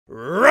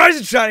Rise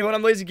and shine, everyone.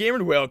 I'm Lazy Gamer,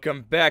 and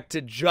welcome back to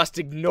Just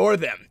Ignore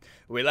Them.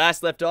 When we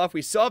last left off,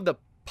 we solved the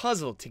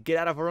puzzle to get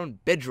out of our own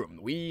bedroom.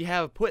 We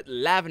have put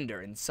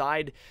lavender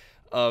inside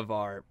of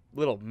our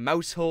little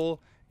mouse hole,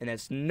 and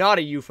that's not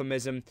a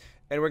euphemism.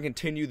 And we're going to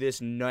continue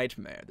this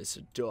nightmare, this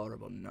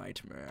adorable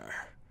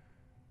nightmare.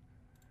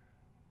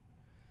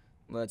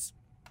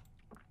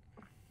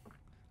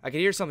 I can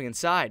hear something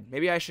inside.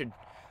 Maybe I should...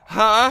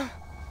 Huh?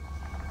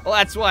 Well,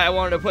 that's why I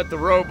wanted to put the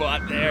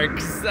robot there,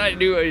 because I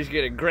knew he was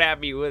going to grab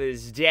me with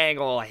his dang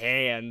old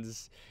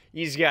hands.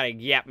 He's got to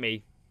get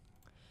me.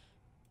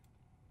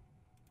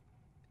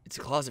 It's a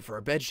closet for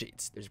our bed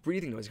sheets. There's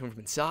breathing noise coming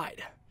from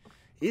inside.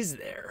 Is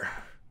there?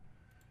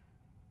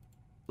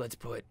 Let's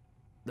put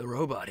the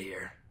robot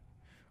here.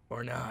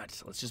 Or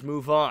not. Let's just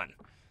move on.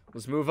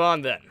 Let's move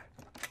on then.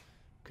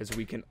 Because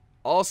we can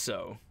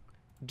also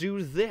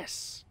do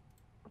this.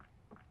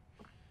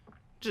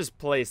 Just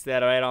place that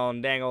right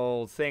on dang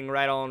old thing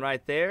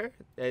right there.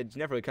 It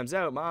never really comes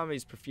out.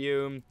 Mommy's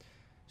perfume.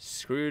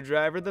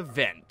 Screwdriver, the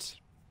vent.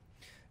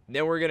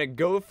 Then we're gonna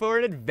go for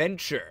an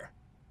adventure.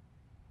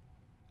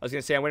 I was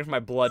gonna say I'm waiting for my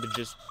blood to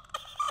just...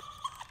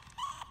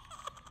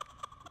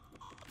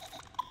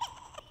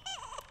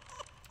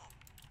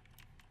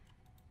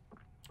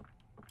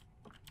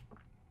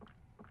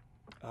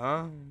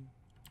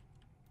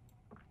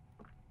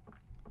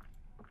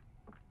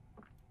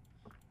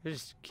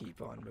 Just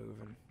keep on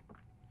moving.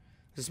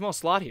 There's a small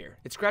slot here.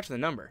 It's scratching the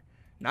number.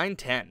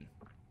 910.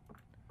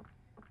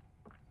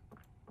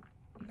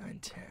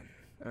 910.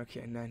 Okay,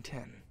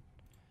 910.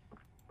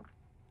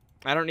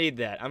 I don't need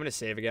that. I'm gonna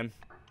save again.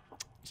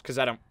 Just because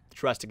I don't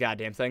trust a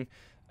goddamn thing.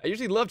 I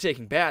usually love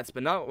taking baths,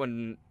 but not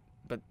when...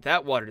 But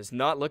that water does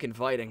not look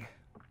inviting.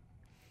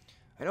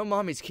 I know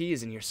Mommy's key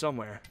is in here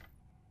somewhere.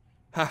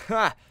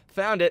 Haha!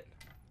 Found it!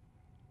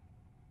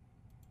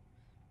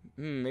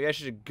 Maybe I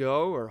should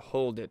go or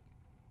hold it.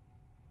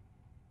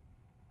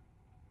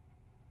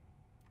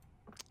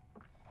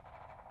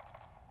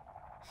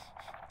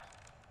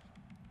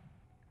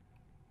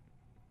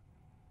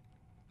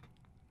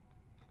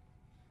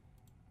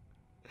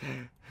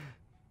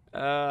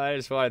 I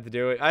just wanted to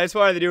do it. I just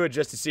wanted to do it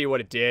just to see what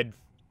it did.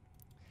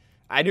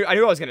 I knew I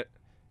was gonna...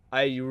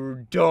 I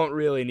don't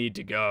really need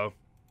to go.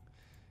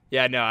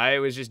 Yeah, no, I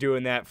was just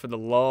doing that for the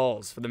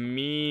lulz, for the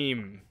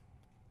meme.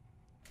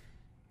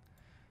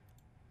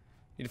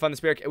 Need to find the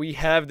spare key. We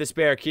have the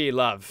spare key,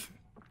 love.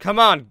 Come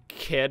on,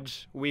 kid.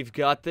 We've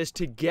got this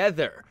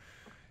together.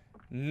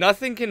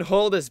 Nothing can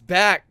hold us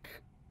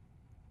back.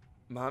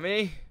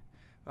 Mommy?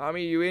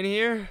 Mommy, you in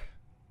here?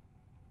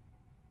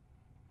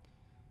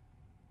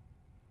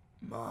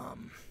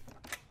 Mom.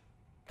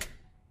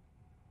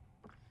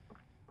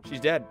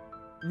 She's dead.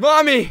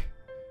 Mommy!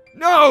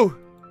 No!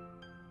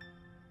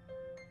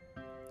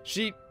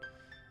 She's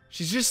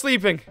just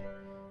sleeping.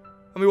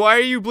 Mommy, why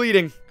are you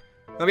bleeding?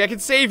 Mommy, I can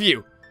save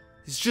you.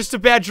 It's just a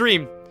bad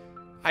dream.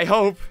 I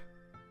hope.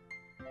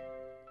 And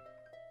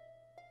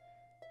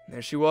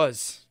there she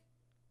was.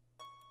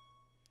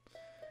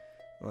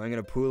 Lying in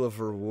a pool of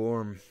her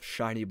warm,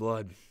 shiny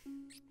blood.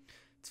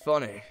 It's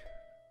funny.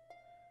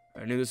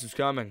 I knew this was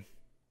coming.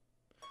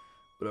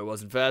 But I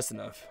wasn't fast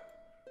enough.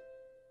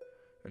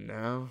 And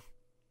now,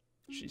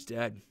 she's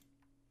dead.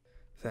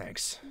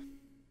 Thanks.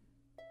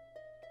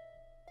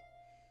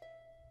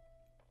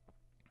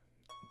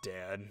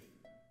 Dad.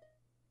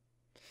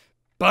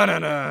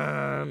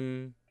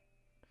 Banana.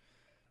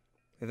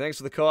 Hey, thanks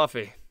for the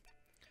coffee.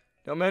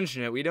 Don't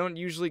mention it. We don't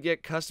usually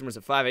get customers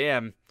at 5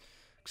 a.m.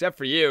 Except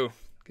for you.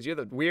 Because you're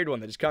the weird one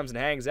that just comes and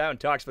hangs out and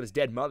talks about his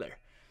dead mother.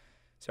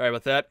 Sorry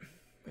about that.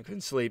 I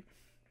couldn't sleep.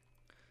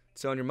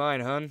 What's on your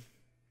mind, hon?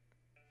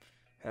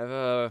 You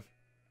know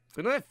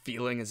that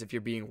feeling as if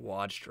you're being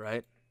watched,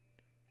 right?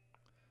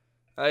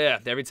 Oh yeah,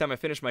 every time I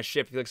finish my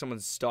shift, I feel like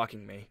someone's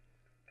stalking me.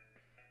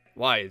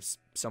 Why, is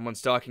someone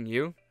stalking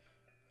you?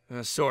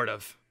 Sort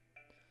of.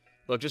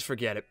 Look, just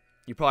forget it.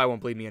 You probably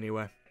won't believe me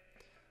anyway.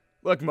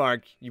 Look,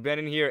 Mark, you've been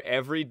in here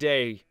every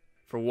day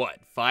for what,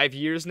 5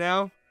 years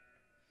now?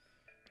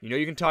 You know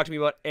you can talk to me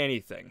about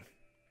anything.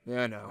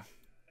 Yeah, I know.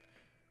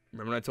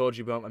 Remember when I told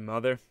you about my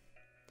mother?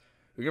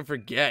 We can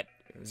forget.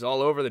 It was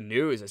all over the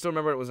news. I still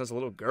remember it was as a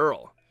little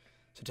girl.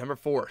 September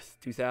 4th,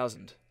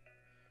 2000.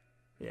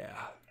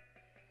 Yeah.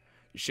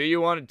 You sure you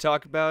wanted to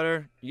talk about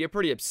her? You get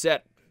pretty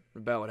upset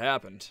about what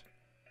happened.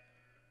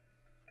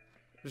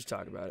 Just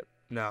talk about it.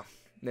 No,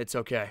 it's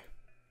okay.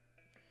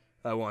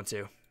 I want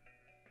to.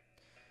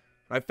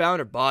 When I found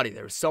her body,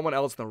 there was someone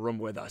else in the room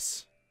with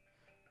us.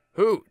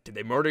 Who? Did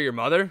they murder your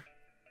mother?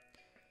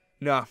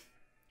 No,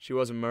 she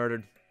wasn't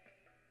murdered.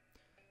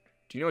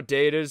 Do you know what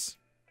day it is?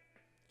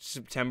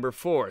 September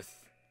 4th.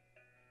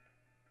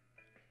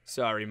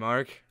 Sorry,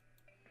 Mark.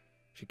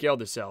 She killed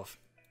herself.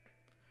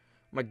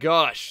 Oh my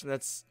gosh,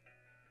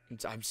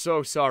 I'm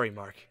so sorry,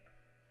 Mark.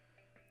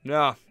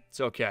 No, it's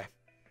okay.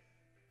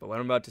 But what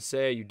I'm about to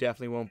say, you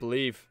definitely won't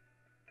believe.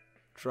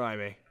 Try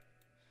me.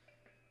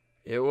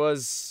 It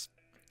was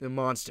a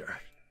monster.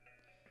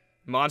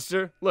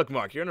 Monster? Look,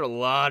 Mark, you're under a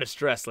lot of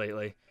stress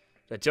lately.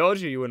 If I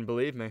told you, you wouldn't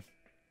believe me.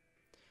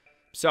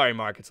 Sorry,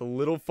 Mark. It's a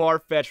little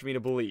far-fetched for me to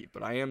believe,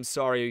 but I am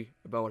sorry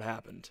about what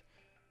happened.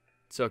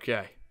 It's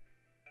okay.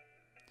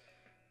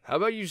 How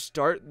about you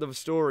start the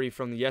story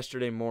from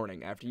yesterday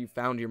morning after you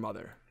found your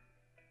mother?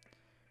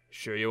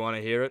 Sure you want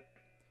to hear it?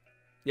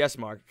 Yes,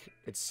 Mark.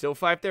 It's still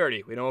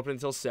 5:30. We don't open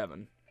until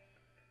 7.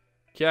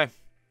 Okay.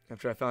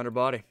 After I found her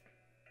body.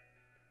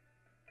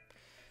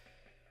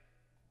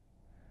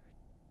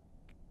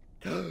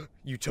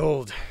 You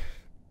told.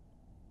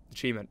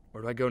 Achievement.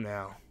 Where do I go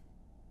now?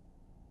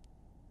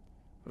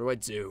 What do I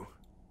do?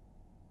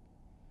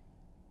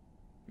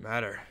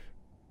 Matter.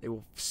 They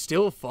will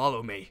still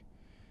follow me.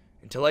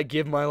 Until I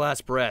give my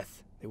last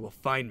breath, they will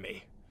find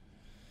me.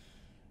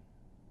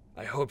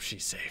 I hope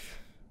she's safe.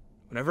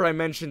 Whenever I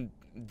mention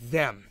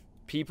them,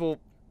 people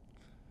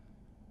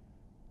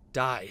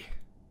die.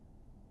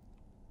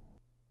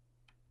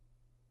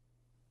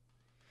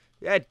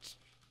 Yeah,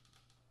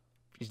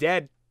 she's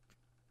dead.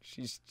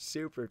 She's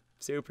super,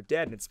 super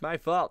dead, and it's my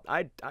fault.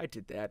 I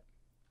did that.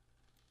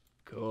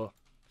 Cool.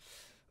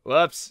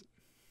 Whoops.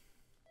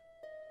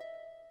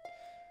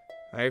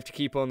 I have to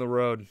keep on the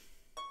road.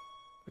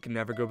 I can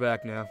never go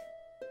back now.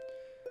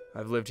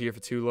 I've lived here for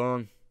too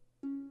long.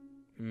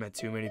 I've met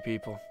too many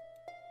people.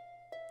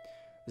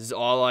 This is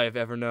all I have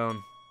ever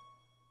known.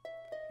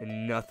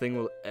 And nothing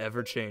will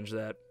ever change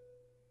that.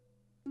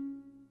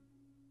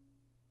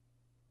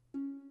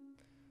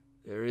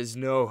 There is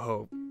no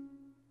hope.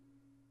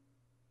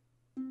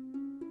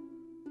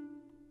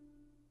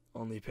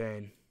 Only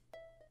pain.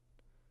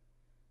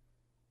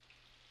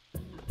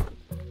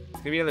 It's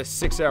gonna be another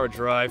 6-hour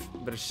drive.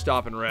 Better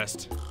stop and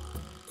rest.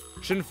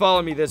 Shouldn't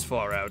follow me this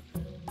far out.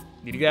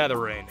 Need to get out of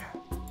the rain.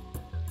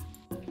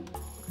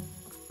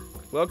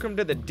 Welcome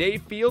to the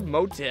Dayfield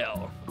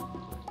Motel.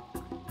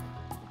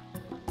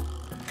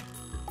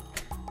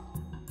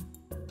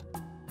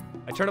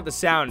 I turned up the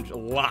sound a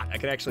lot. I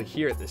can actually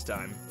hear it this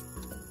time.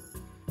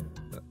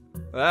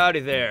 Howdy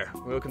there.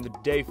 Welcome to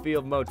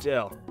Dayfield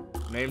Motel.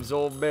 Name's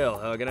Old Bill.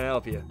 How can I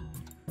help you?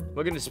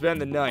 Looking to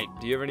spend the night.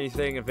 Do you have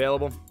anything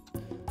available?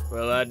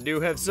 Well, I do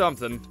have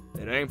something.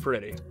 It ain't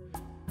pretty,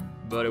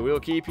 but it will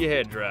keep your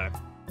head dry.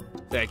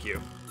 Thank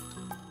you.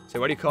 So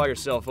why do you call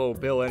yourself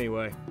Old Bill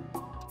anyway?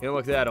 You don't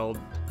look that old.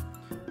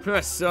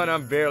 Son,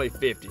 I'm barely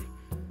 50.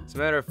 As a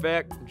matter of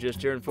fact,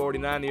 just turned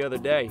 49 the other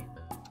day.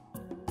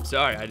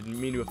 Sorry, I didn't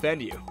mean to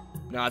offend you.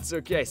 No, it's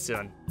okay,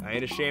 son. I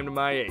ain't ashamed of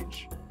my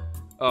age.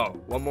 Oh,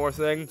 one more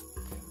thing.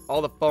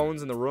 All the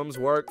phones in the rooms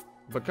work,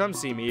 but come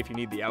see me if you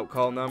need the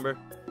out-call number.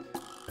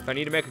 If I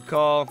need to make a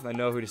call, I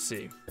know who to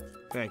see.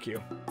 Thank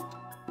you.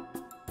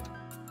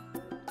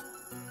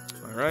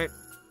 Alright.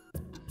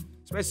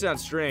 This may sound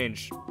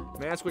strange.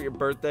 May I ask what your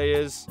birthday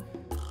is?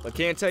 I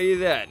can't tell you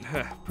that.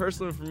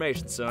 Personal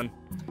information, son.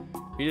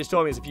 You just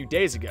told me it's a few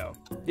days ago.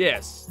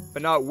 Yes,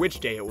 but not which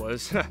day it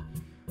was.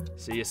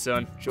 See you,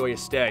 son. Enjoy your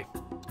stay.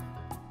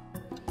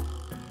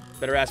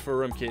 Better ask for a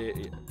room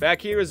key.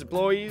 Back here is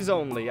employees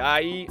only,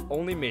 i.e.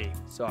 only me.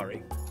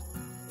 Sorry.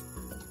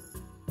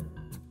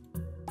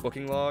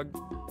 Booking log.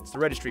 It's the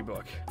registry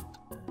book.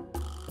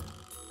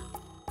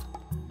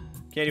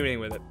 Can't do anything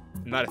with it.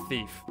 I'm not a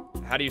thief.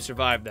 How do you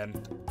survive then?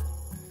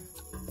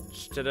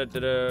 Can't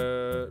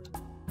do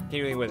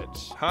anything with it.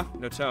 Huh?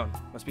 No tone.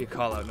 Must be a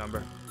call-out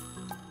number.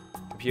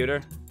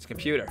 Computer? It's a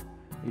computer.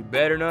 You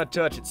better not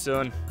touch it,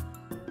 son.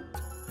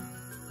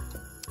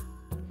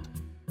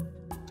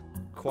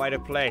 Quite a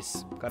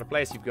place. Quite a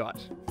place you've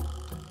got.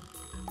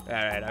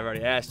 Alright, I've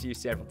already asked you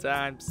several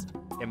times.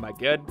 Am I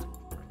good?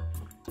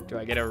 Do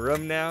I get a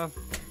room now?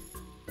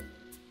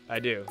 I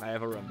do. I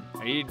have a room.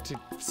 I need to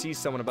see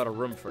someone about a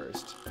room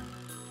first.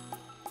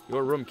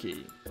 Your room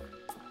key.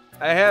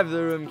 I have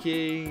the room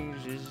key.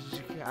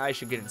 I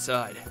should get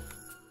inside.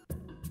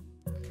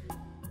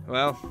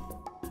 Well,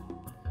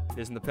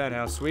 it isn't the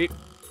penthouse suite.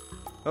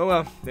 Oh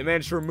well, they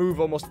managed to remove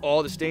almost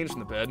all the stains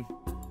from the bed.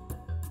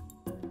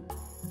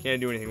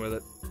 Can't do anything with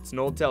it. It's an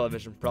old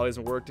television. Probably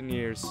hasn't worked in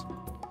years.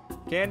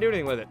 Can't do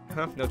anything with it.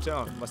 Huh? No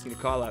tone. Must need a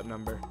call-out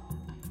number.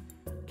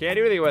 Can't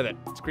do anything with it.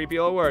 It's a creepy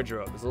old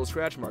wardrobe. There's little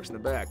scratch marks in the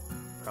back.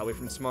 Probably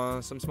from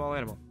some small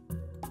animal.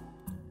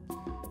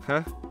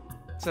 Huh?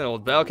 It's an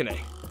old balcony.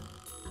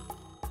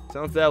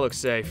 Don't that look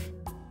safe?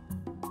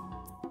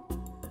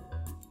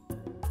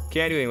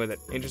 Can't do anything with it.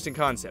 Interesting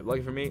concept.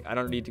 Lucky for me, I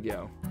don't need to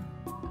go.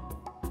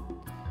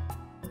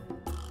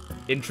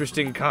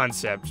 Interesting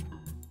concept.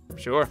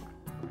 Sure.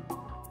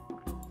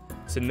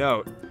 It's a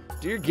note.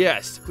 Dear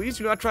guest, please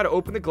do not try to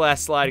open the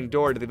glass sliding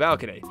door to the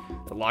balcony.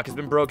 The lock has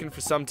been broken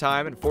for some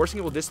time, and forcing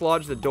it will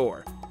dislodge the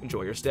door.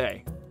 Enjoy your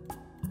stay.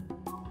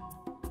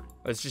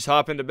 Let's just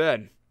hop into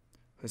bed.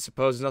 I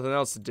suppose there's nothing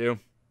else to do.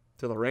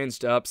 Till the rain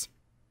stops.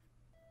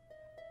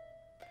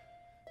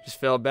 Just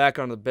fell back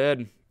on the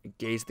bed and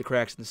gazed at the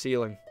cracks in the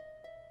ceiling.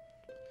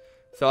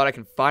 Thought I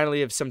can finally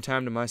have some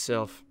time to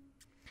myself.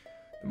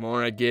 The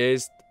more I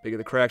gazed, the bigger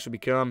the cracks would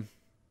become.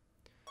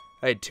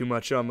 I had too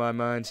much on my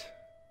mind.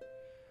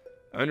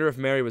 I wonder if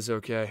Mary was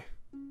okay.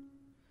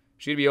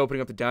 She'd be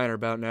opening up the diner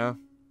about now.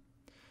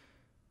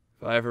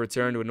 If I ever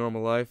return to a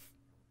normal life,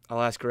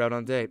 I'll ask her out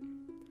on a date.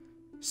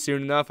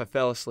 Soon enough, I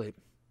fell asleep.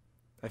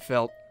 I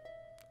felt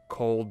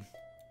cold.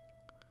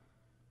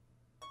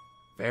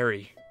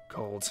 Very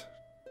cold.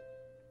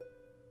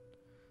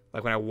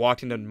 Like when I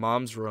walked into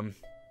Mom's room.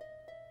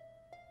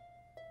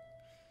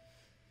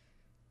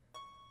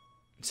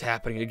 It's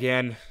happening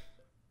again.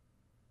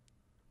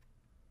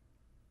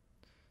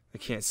 I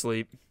can't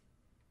sleep.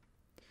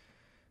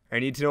 I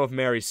need to know if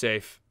Mary's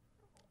safe.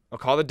 I'll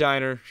call the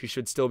diner. She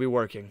should still be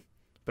working.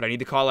 But I need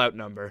the call-out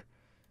number.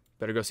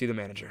 Better go see the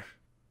manager.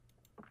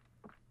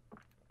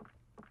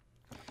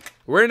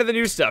 We're into the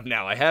new stuff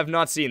now. I have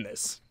not seen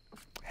this.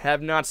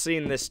 Have not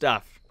seen this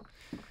stuff.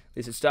 At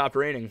least it stopped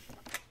raining.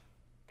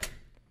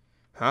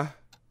 Huh?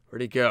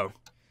 Where'd he go?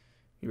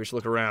 Maybe we should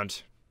look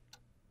around.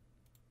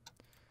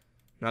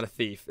 Not a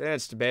thief.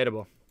 It's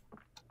debatable.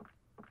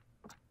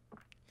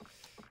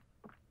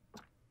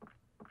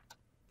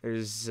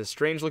 There's a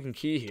strange-looking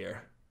key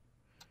here.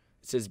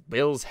 It says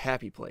Bill's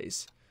Happy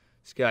Place.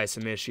 This guy has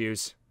some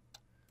issues.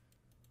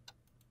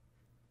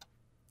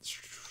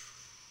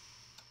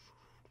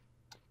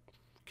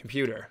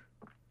 Computer.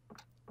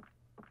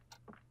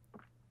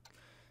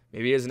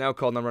 Maybe he has an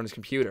out-call number on his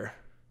computer.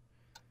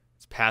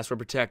 It's password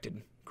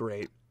protected.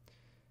 Great. It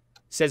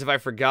says if I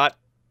forgot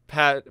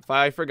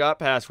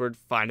password,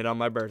 find it on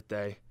my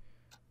birthday.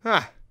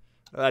 Huh.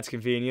 Well, that's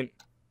convenient.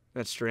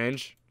 That's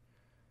strange.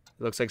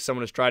 It looks like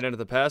someone has tried to enter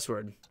the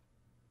password.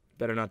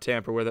 Better not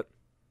tamper with it.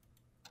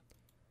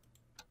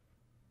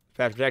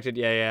 Password protected.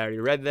 Yeah, I already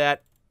read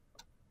that.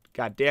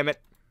 God damn it.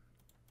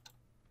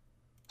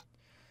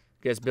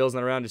 Guess Bill's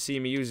not around to see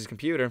me use his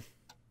computer.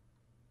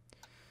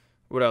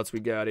 What else we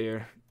got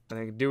here?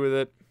 Nothing to do with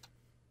it.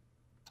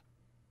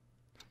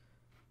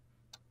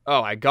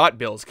 Oh, I got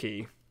Bill's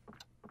key.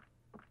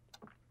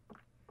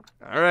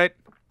 Alright.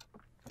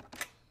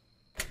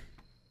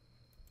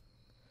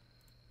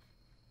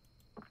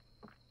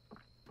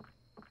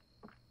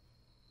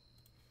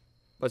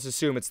 Let's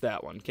assume it's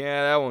that one.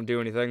 Yeah, that won't do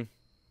anything.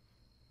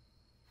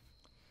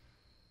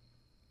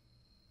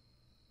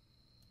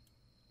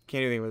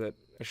 Can't do anything with it.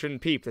 I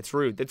shouldn't peep. That's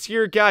rude. That's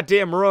your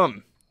goddamn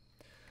room.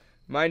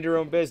 Mind your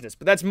own business.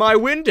 But that's my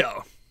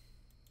window.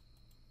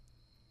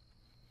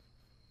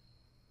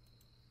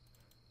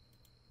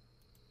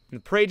 And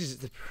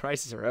the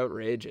prices are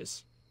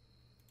outrageous.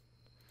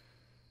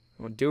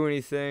 I won't do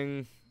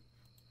anything.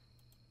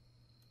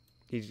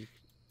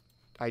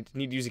 I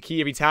need to use a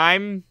key every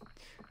time?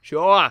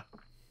 Sure.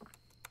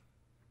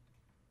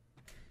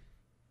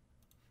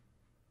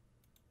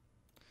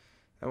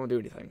 I won't do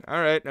anything.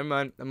 Alright, never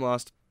mind. I'm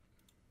lost.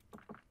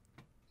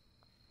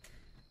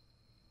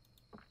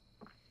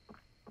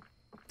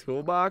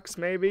 Toolbox,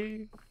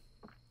 maybe?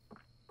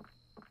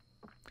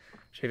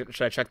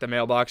 Should I check the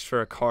mailbox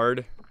for a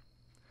card?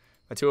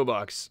 My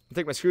toolbox. I'll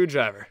take my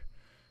screwdriver.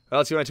 Well,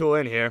 let's get my tool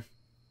in here.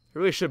 I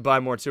really should buy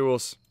more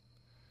tools.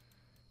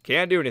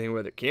 Can't do anything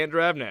with it. Can't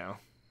drive now.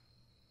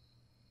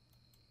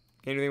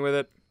 Can't do anything with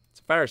it. It's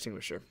a fire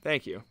extinguisher.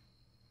 Thank you.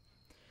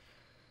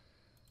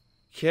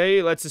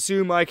 Okay, let's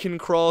assume I can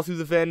crawl through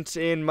the vent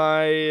in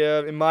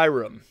my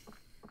room.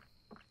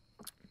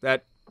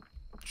 That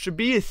should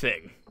be a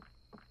thing.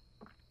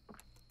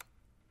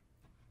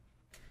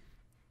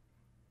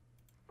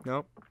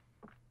 Nope.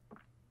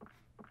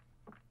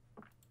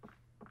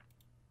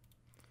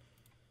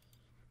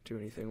 Do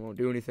anything, won't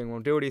do anything,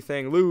 won't do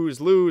anything. Lose,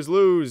 lose,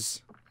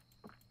 lose.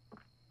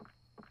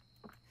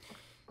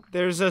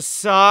 There's a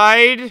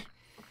side.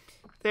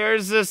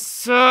 There's a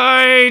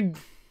side.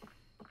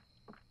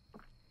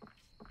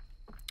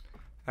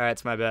 Alright,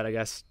 it's my bad, I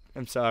guess.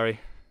 I'm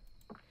sorry.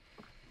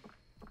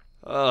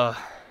 It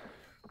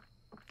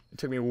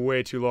took me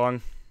way too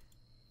long.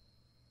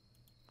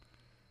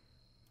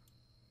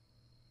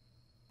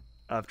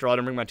 After all, I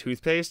didn't bring my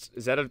toothpaste.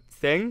 Is that a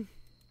thing?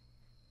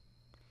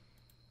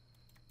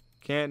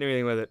 Can't do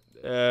anything with it.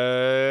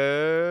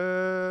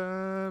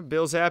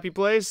 Bill's Happy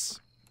Place?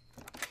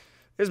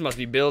 This must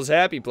be Bill's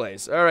Happy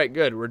Place. Alright,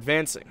 good. We're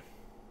advancing.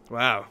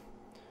 Wow.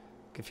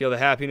 Can feel the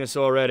happiness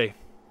already.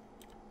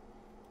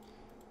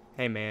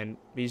 Hey, man.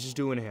 He's just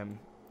doing him.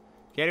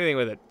 Can't do anything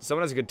with it.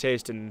 Someone has a good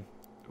taste in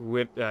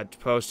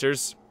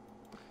posters.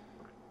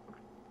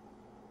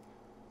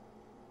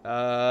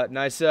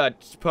 Nice,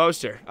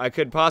 poster. I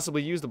could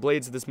possibly use the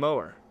blades of this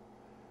mower.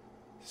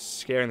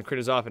 Scaring the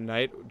critters off at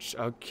night.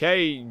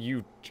 Okay,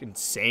 you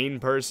insane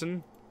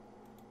person.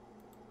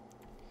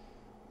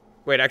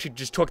 Wait, I actually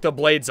just took the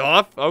blades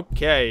off?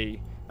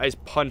 Okay. I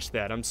just punched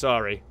that. I'm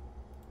sorry.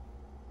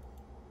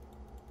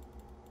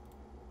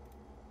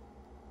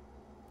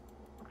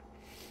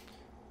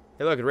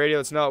 Hey, look, a radio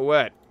that's not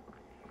wet.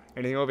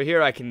 Anything over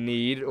here I can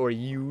need or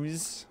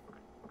use?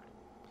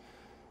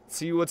 Let's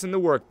see what's in the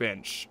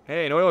workbench.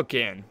 Hey, an oil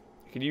can.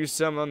 I could use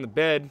some on the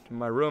bed in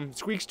my room. It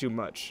squeaks too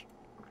much.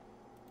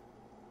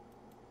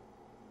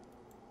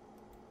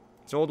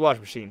 It's an old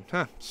washing machine.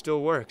 Huh,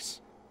 still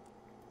works.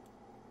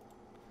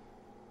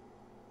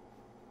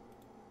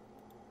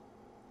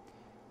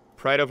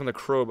 Pried open the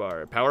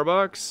crowbar. Power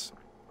box?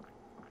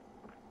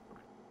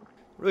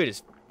 Really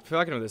just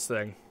fucking with this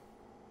thing.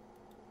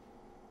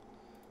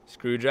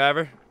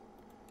 Screwdriver?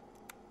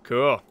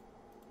 Cool.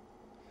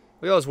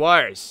 Look at those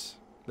wires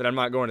that I'm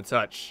not going to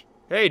touch.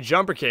 Hey,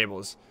 jumper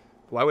cables.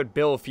 Why would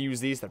Bill fuse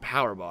these to the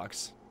power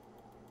box?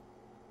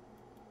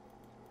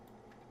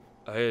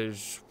 I'm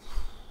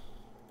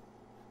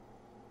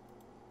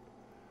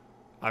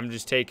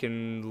just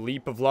taking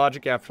leap of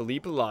logic after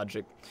leap of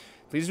logic.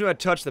 Please do not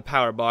touch the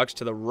power box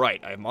to the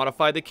right. I have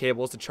modified the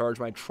cables to charge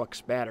my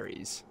truck's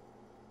batteries.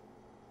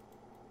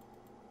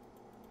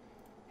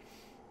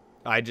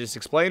 I just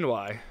explained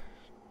why.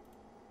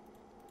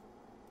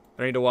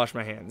 I need to wash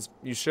my hands.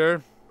 You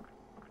sure?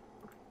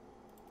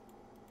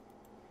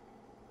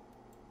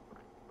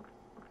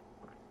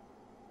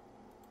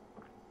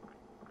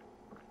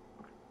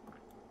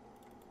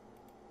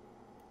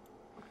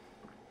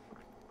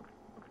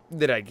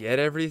 Did I get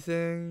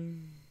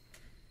everything?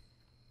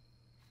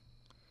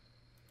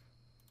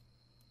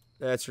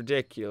 That's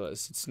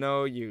ridiculous. It's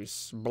no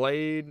use.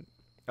 Blade.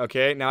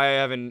 Okay, now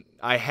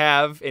I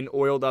have an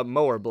oiled up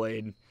mower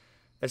blade.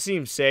 That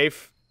seems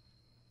safe.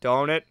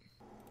 Don't it?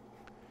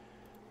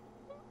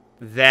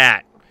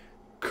 That.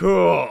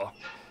 Cool.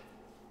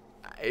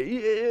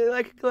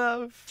 Like a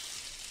glove.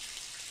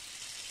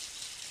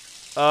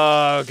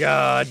 Oh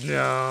god,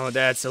 no.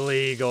 That's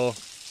illegal.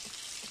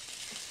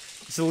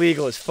 It's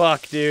illegal as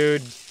fuck,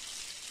 dude.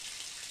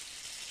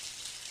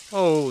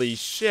 Holy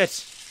shit.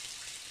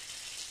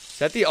 Is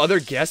that the other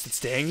guest that's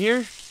staying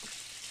here?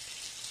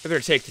 I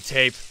better take the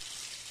tape.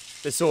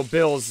 This old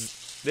Bill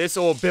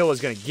is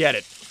gonna get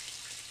it.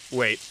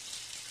 Wait.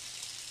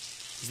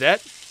 Is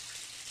that?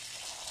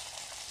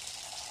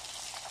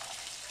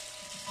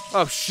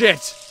 Oh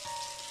shit.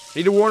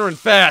 Need to warn her and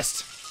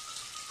fast.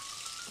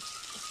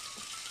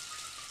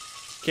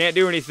 Can't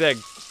do anything.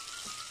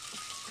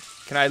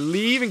 Can I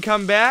leave and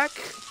come back?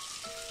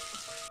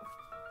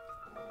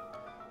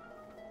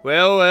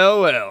 Well,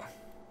 well, well.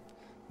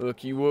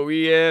 Looky what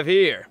we have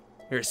here.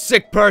 You're a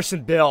sick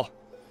person, Bill.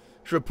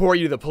 Should report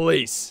you to the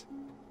police.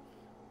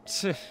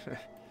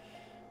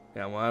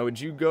 Now, why would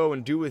you go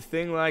and do a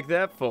thing like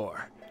that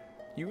for?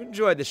 You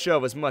enjoyed the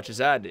show as much as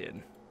I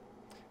did.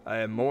 I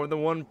have more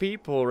than one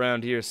peephole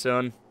around here,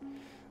 son.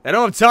 I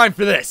don't have time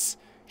for this.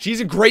 She's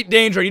in great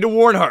danger. I need to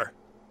warn her.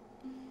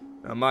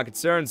 Not my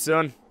concern,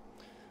 son.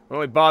 What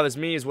only bothers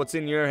me is what's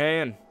in your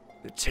hand.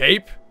 The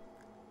tape?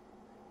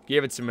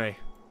 Give it to me.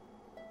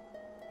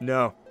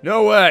 No.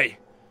 No way!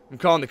 I'm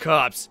calling the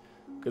cops.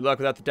 Good luck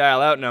without the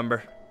dial-out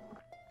number.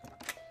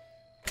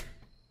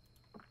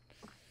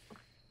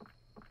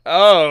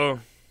 Oh.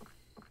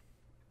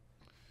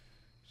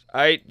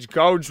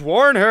 Go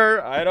warn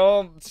her. I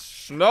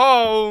don't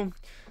know.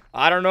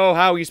 I don't know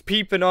how he's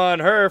peeping on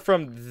her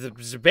from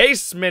the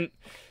basement.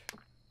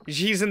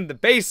 She's in the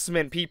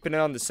basement peeping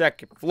on the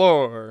second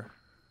floor.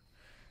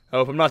 I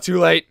hope I'm not too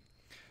late.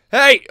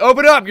 Hey,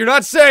 open up! You're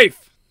not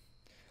safe!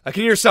 I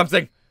can hear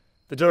something.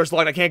 The door's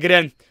locked. I can't get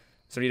in.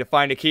 So I need to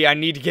find a key. I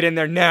need to get in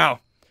there now. I'm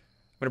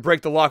gonna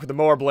break the lock with the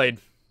mower blade.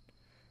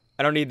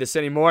 I don't need this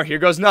anymore. Here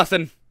goes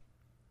nothing.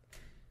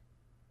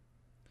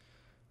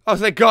 Oh,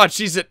 thank God,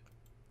 she's at...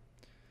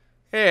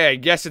 Hey, I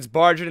guess it's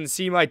barge in and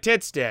see my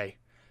tits day.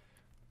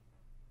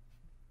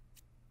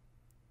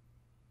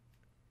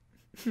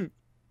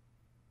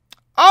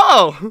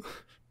 Oh!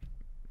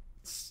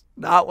 It's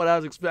not what I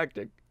was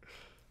expecting.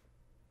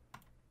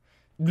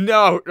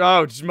 No,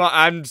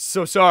 I'm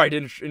so sorry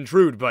to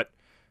intrude, but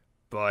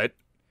Look,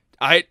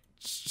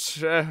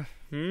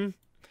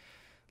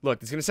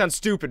 this is gonna sound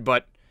stupid,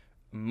 but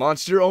a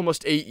monster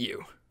almost ate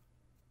you.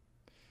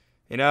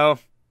 You know,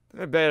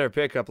 there are better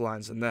pickup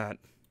lines than that.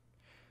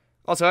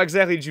 Also, how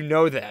exactly did you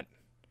know that?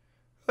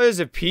 Well, there's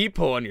a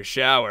peephole in your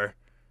shower.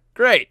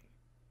 Great.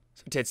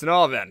 So tits and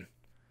all then.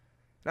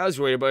 And I was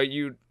worried about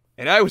you,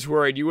 and I was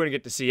worried you wouldn't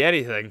get to see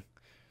anything. I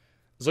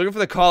was looking for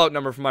the call-out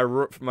number for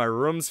my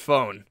room's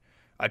phone.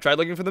 I tried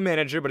looking for the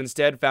manager, but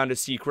instead found a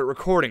secret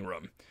recording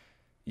room.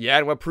 Yeah,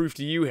 and what proof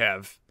do you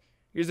have?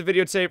 Here's a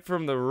videotape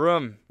from the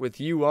room with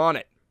you on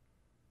it.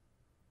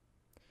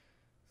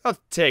 I'll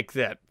take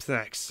that,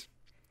 thanks.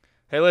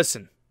 Hey,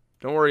 listen,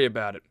 don't worry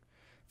about it.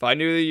 If I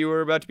knew that you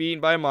were about to be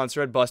eaten by a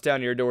monster, I'd bust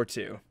down your door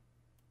too.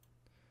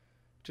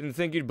 Didn't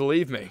think you'd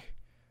believe me.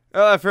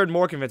 Well, I've heard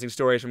more convincing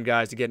stories from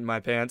guys to get in my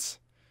pants.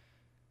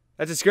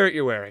 That's a skirt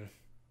you're wearing.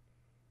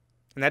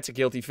 And that's a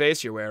guilty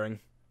face you're wearing.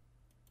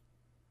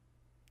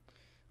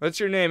 What's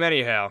your name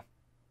anyhow?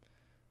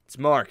 It's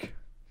Mark.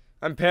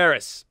 I'm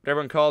Paris, but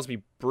everyone calls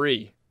me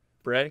Brie.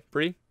 Brie?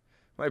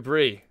 Why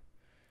Brie?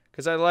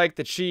 Because I like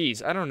the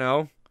cheese. I don't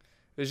know.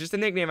 It was just a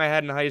nickname I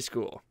had in high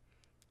school.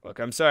 Look,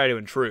 I'm sorry to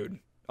intrude.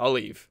 I'll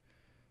leave.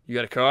 You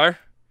got a car?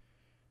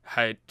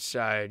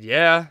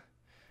 Yeah.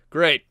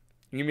 Great.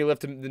 You give me a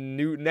lift to the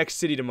next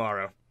city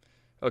tomorrow.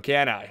 Oh,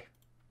 can I?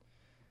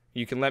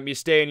 You can let me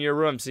stay in your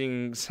room,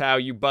 seeing how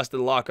you busted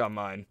the lock on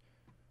mine.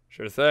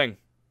 Sure thing.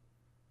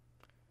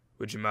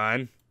 Would you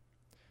mind?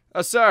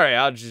 Oh, sorry.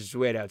 I'll just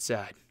wait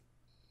outside.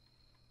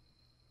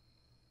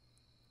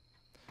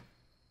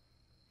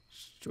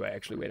 Do I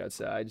actually wait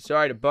outside?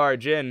 Sorry to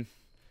barge in.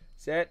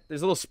 There's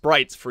little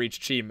sprites for each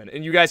achievement,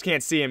 and you guys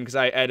can't see them because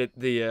I edit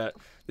the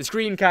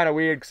screen kind of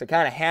weird because I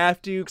kind of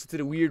have to because it's at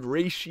a weird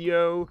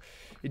ratio.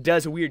 it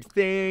does a weird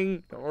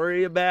thing. Don't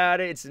worry about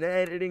it. It's an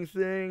editing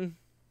thing.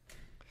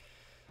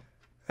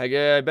 I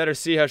better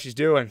see how she's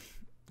doing.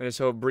 I just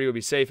hope Bree will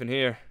be safe in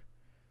here.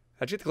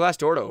 How'd you get the glass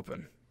door to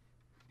open?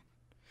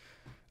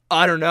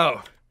 I don't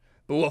know,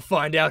 but we'll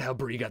find out how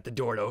Bree got the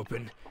door to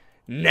open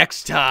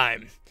next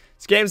time.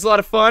 This game's a lot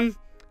of fun.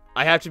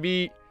 I have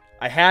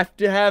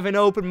to have an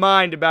open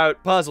mind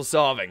about puzzle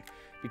solving,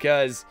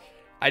 because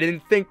I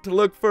didn't think to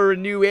look for a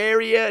new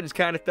area. I just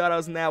kind of thought I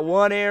was in that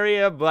one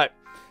area, but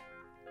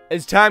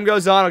as time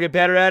goes on, I'll get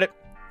better at it.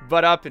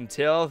 But up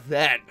until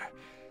then,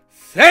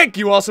 thank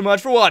you all so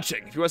much for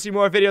watching. If you want to see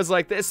more videos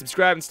like this,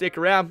 subscribe and stick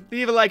around.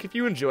 Leave a like if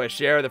you enjoy.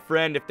 Share with a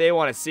friend if they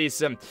want to see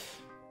some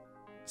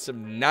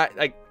not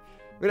like.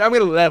 I'm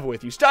gonna level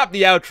with you. Stop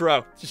the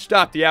outro. Just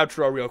stop the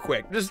outro real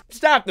quick. Just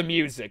stop the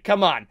music.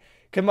 Come on,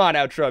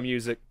 outro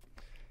music.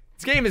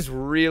 This game is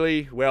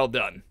really well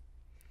done.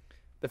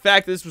 The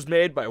fact that this was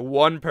made by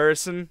one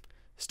person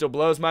still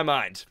blows my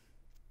mind.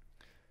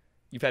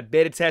 You've had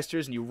beta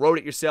testers and you wrote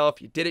it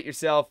yourself. You did it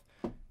yourself.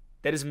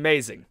 That is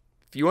amazing.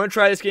 If you want to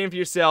try this game for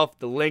yourself,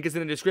 the link is in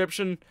the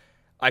description.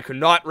 I could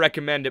not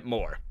recommend it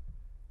more.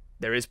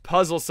 There is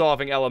puzzle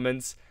solving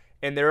elements,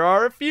 and there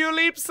are a few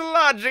leaps of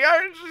logic.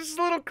 Just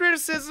a little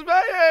criticism.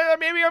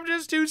 Maybe I'm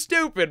just too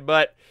stupid,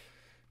 but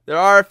there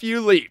are a few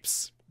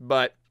leaps.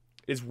 But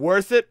it's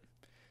worth it.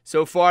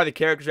 So far, the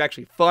characters are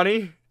actually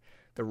funny.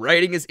 The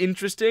writing is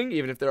interesting,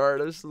 even if there are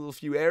just a little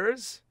few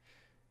errors.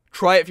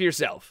 Try it for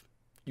yourself.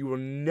 You will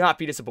not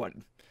be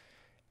disappointed.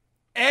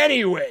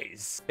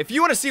 Anyways, if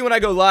you want to see when I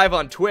go live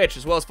on Twitch,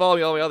 as well as follow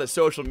me on all my other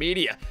social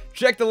media,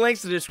 check the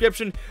links in the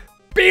description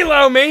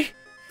below me,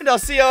 and I'll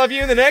see all of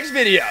you in the next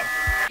video.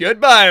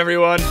 Goodbye,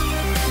 everyone.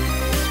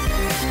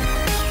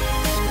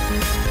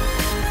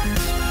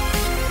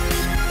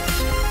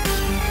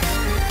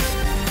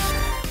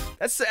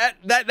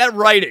 That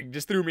writing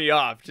just threw me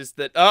off. Just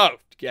that, oh,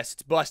 guess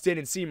it's bust in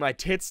and see my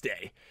tits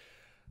day.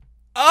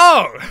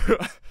 Oh,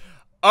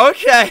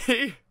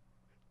 okay.